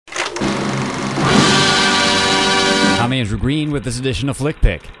I'm Andrew Green with this edition of Flick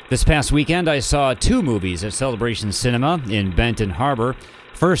Pick. This past weekend, I saw two movies at Celebration Cinema in Benton Harbor.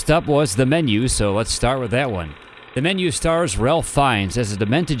 First up was The Menu, so let's start with that one. The Menu stars Ralph Fiennes as a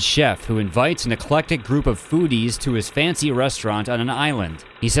demented chef who invites an eclectic group of foodies to his fancy restaurant on an island.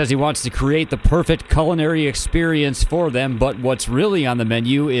 He says he wants to create the perfect culinary experience for them, but what's really on the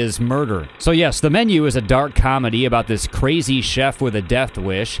menu is murder. So yes, The Menu is a dark comedy about this crazy chef with a death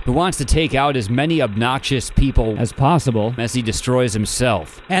wish who wants to take out as many obnoxious people as possible as he destroys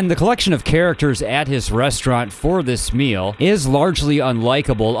himself. And the collection of characters at his restaurant for this meal is largely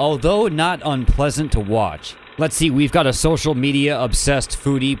unlikable, although not unpleasant to watch. Let's see, we've got a social media-obsessed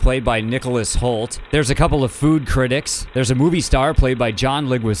foodie played by Nicholas Hoult. There's a couple of food critics. There's a movie star played by John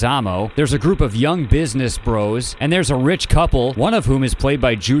Leguizamo. There's a group of young business bros. And there's a rich couple, one of whom is played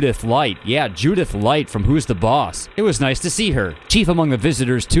by Judith Light. Yeah, Judith Light from Who's the Boss? It was nice to see her. Chief among the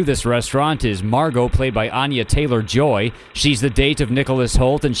visitors to this restaurant is Margot, played by Anya Taylor-Joy. She's the date of Nicholas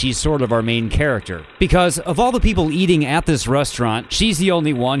Hoult, and she's sort of our main character. Because of all the people eating at this restaurant, she's the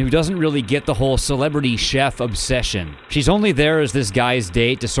only one who doesn't really get the whole celebrity chef obsession. She's only there as this guy's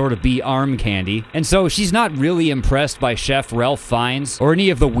date to sort of be arm candy, and so she's not really impressed by Chef Ralph Fiennes or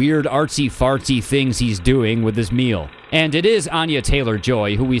any of the weird artsy-fartsy things he's doing with his meal. And it is Anya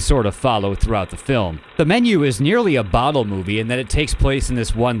Taylor-Joy who we sort of follow throughout the film. The Menu is nearly a bottle movie in that it takes place in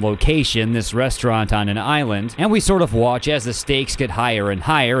this one location, this restaurant on an island, and we sort of watch as the stakes get higher and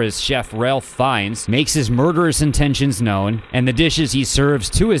higher as Chef Ralph Fiennes makes his murderous intentions known, and the dishes he serves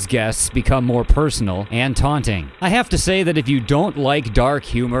to his guests become more personal and taunting. I have to say that if you don't like dark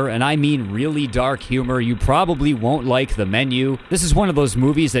humor, and I mean really dark humor, you probably won't like The Menu. This is one of those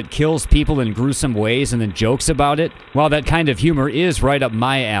movies that kills people in gruesome ways and then jokes about it. While that kind of humor is right up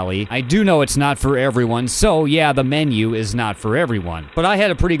my alley, I do know it's not for everyone, so yeah, The Menu is not for everyone. But I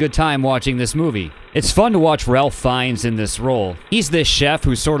had a pretty good time watching this movie. It's fun to watch Ralph Fiennes in this role. He's this chef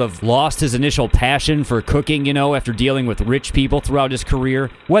who sort of lost his initial passion for cooking, after dealing with rich people throughout his career.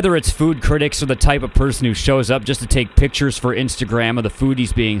 Whether it's food critics or the type of person who shows up just to take pictures for Instagram of the food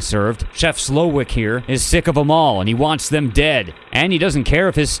he's being served, Chef Slowik here is sick of them all and he wants them dead. And he doesn't care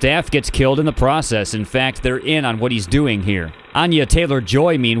if his staff gets killed in the process. In fact, they're in on what he's doing here. Anya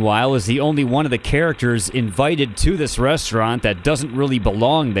Taylor-Joy, meanwhile, is the only one of the characters invited to this restaurant that doesn't really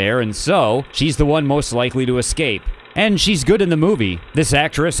belong there, and so she's the one most likely to escape. And she's good in the movie. This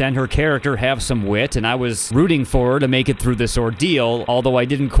actress and her character have some wit, and I was rooting for her to make it through this ordeal, although I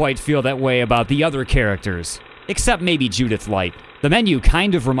didn't quite feel that way about the other characters. Except maybe Judith Light. The Menu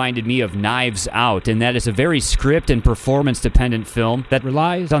kind of reminded me of Knives Out, in that it's a very script and performance-dependent film that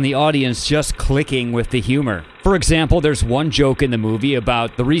relies on the audience just clicking with the humor. For example, there's one joke in the movie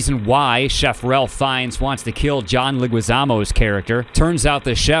about the reason why Chef Ralph Fiennes wants to kill John Leguizamo's character. Turns out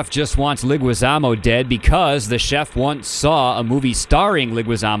the chef just wants Leguizamo dead because the chef once saw a movie starring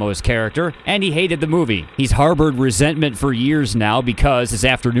Leguizamo's character, and he hated the movie. He's harbored resentment for years now because his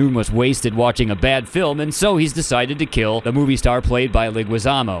afternoon was wasted watching a bad film, and so he's decided to kill the movie star played by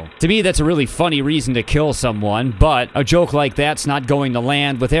Leguizamo. To me, that's a really funny reason to kill someone, but a joke like that's not going to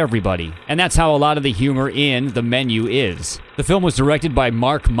land with everybody. And that's how a lot of the humor in The Menu is. The film was directed by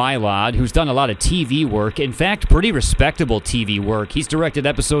Mark Mylod, who's done a lot of TV work. In fact, pretty respectable TV work. He's directed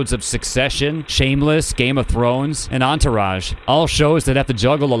episodes of Succession, Shameless, Game of Thrones, and Entourage. All shows that have to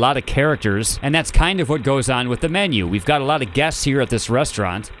juggle a lot of characters, and that's kind of what goes on with The Menu. We've got a lot of guests here at this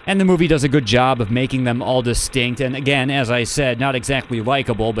restaurant, and the movie does a good job of making them all distinct, and again, as I said, not exactly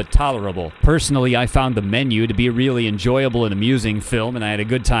likable, but tolerable. Personally, I found The Menu to be a really enjoyable and amusing film, and I had a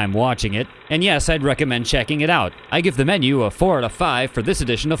good time watching it. And yes, I'd recommend checking it out. I give The Menu a 4 out of 5 for this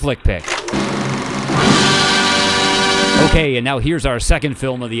edition of Flick Pick. Okay, and now here's our second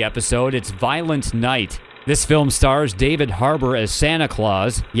film of the episode. It's Violent Night. This film stars David Harbour as Santa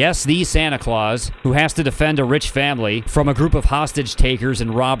Claus, yes, the Santa Claus, who has to defend a rich family from a group of hostage takers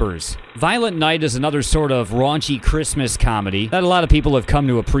and robbers. Violent Night is another sort of raunchy Christmas comedy that a lot of people have come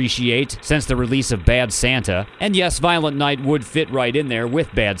to appreciate since the release of Bad Santa. And yes, Violent Night would fit right in there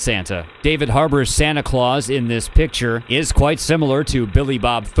with Bad Santa. David Harbour's Santa Claus in this picture is quite similar to Billy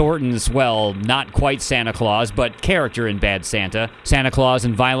Bob Thornton's, well, not quite Santa Claus, but character in Bad Santa. Santa Claus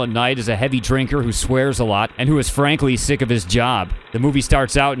in Violent Night is a heavy drinker who swears a lot and who is frankly sick of his job. The movie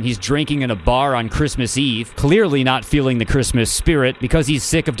starts out and he's drinking in a bar on Christmas Eve, clearly not feeling the Christmas spirit because he's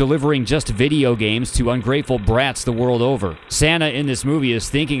sick of delivering delivering just video games to ungrateful brats the world over. Santa in this movie is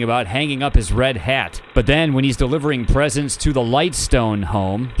thinking about hanging up his red hat. But then when he's delivering presents to the Lightstone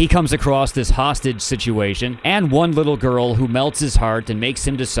home, he comes across this hostage situation and one little girl who melts his heart and makes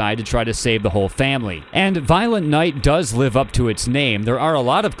him decide to try to save the whole family. And Violent Night does live up to its name. There are a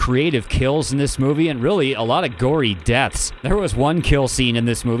lot of creative kills in this movie and really a lot of gory deaths. There was one kill scene in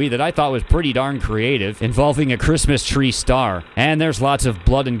this movie that I thought was pretty darn creative, involving a Christmas tree star. And there's lots of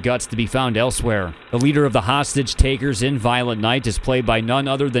blood and guts to be found elsewhere. The leader of the hostage takers in Violent Night is played by none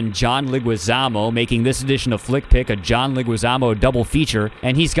other than John Leguizamo, making this edition of Flick Pick a John Leguizamo double feature,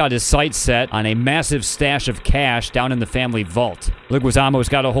 and he's got his sights set on a massive stash of cash down in the family vault. Leguizamo's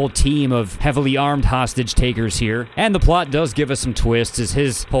got a whole team of heavily armed hostage takers here, and the plot does give us some twists as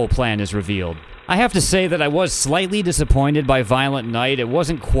his whole plan is revealed. I have to say that I was slightly disappointed by Violent Night. It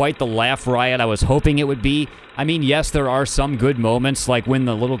wasn't quite the laugh riot I was hoping it would be. I mean, yes, there are some good moments, like when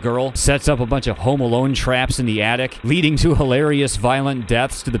the little girl sets up a bunch of Home Alone traps in the attic, leading to hilarious violent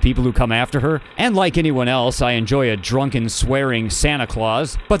deaths to the people who come after her. And like anyone else, I enjoy a drunken, swearing Santa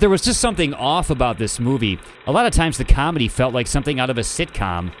Claus. But there was just something off about this movie. A lot of times the comedy felt like something out of a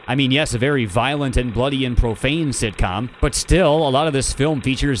sitcom. I mean, yes, a very violent and bloody and profane sitcom, but still, a lot of this film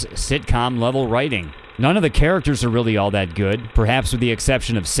features sitcom-level writing. None of the characters are really all that good, perhaps with the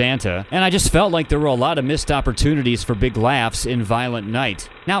exception of Santa, and I just felt like there were a lot of missed opportunities for big laughs in Violent Night.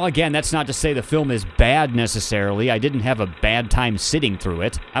 Now again, that's not to say the film is bad necessarily. I didn't have a bad time sitting through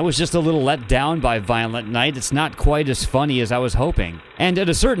it. I was just a little let down by Violent Night. It's not quite as funny as I was hoping. And at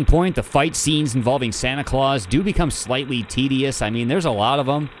a certain point, the fight scenes involving Santa Claus do become slightly tedious. I mean, there's a lot of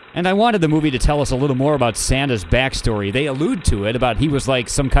them. And I wanted the movie to tell us a little more about Santa's backstory. They allude to it, about he was like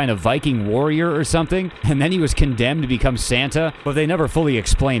some kind of Viking warrior or something, and then he was condemned to become Santa, but they never fully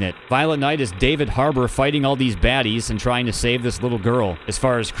explain it. Violent Night is David Harbour fighting all these baddies and trying to save this little girl. As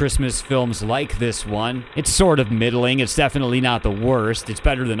far as Christmas films like this one, it's sort of middling. It's definitely not the worst. It's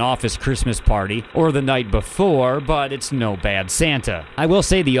better than Office Christmas Party or The Night Before, but it's no bad Santa. I will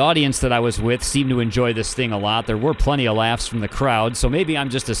say the audience that I was with seemed to enjoy this thing a lot. There were plenty of laughs from the crowd, so maybe I'm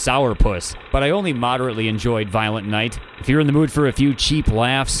just a sourpuss, but I only moderately enjoyed Violent Night. If you're in the mood for a few cheap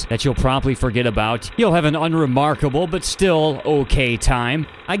laughs that you'll promptly forget about, you'll have an unremarkable but still okay time.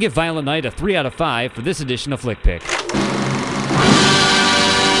 I give Violent Night a 3 out of 5 for this edition of Flick Pick.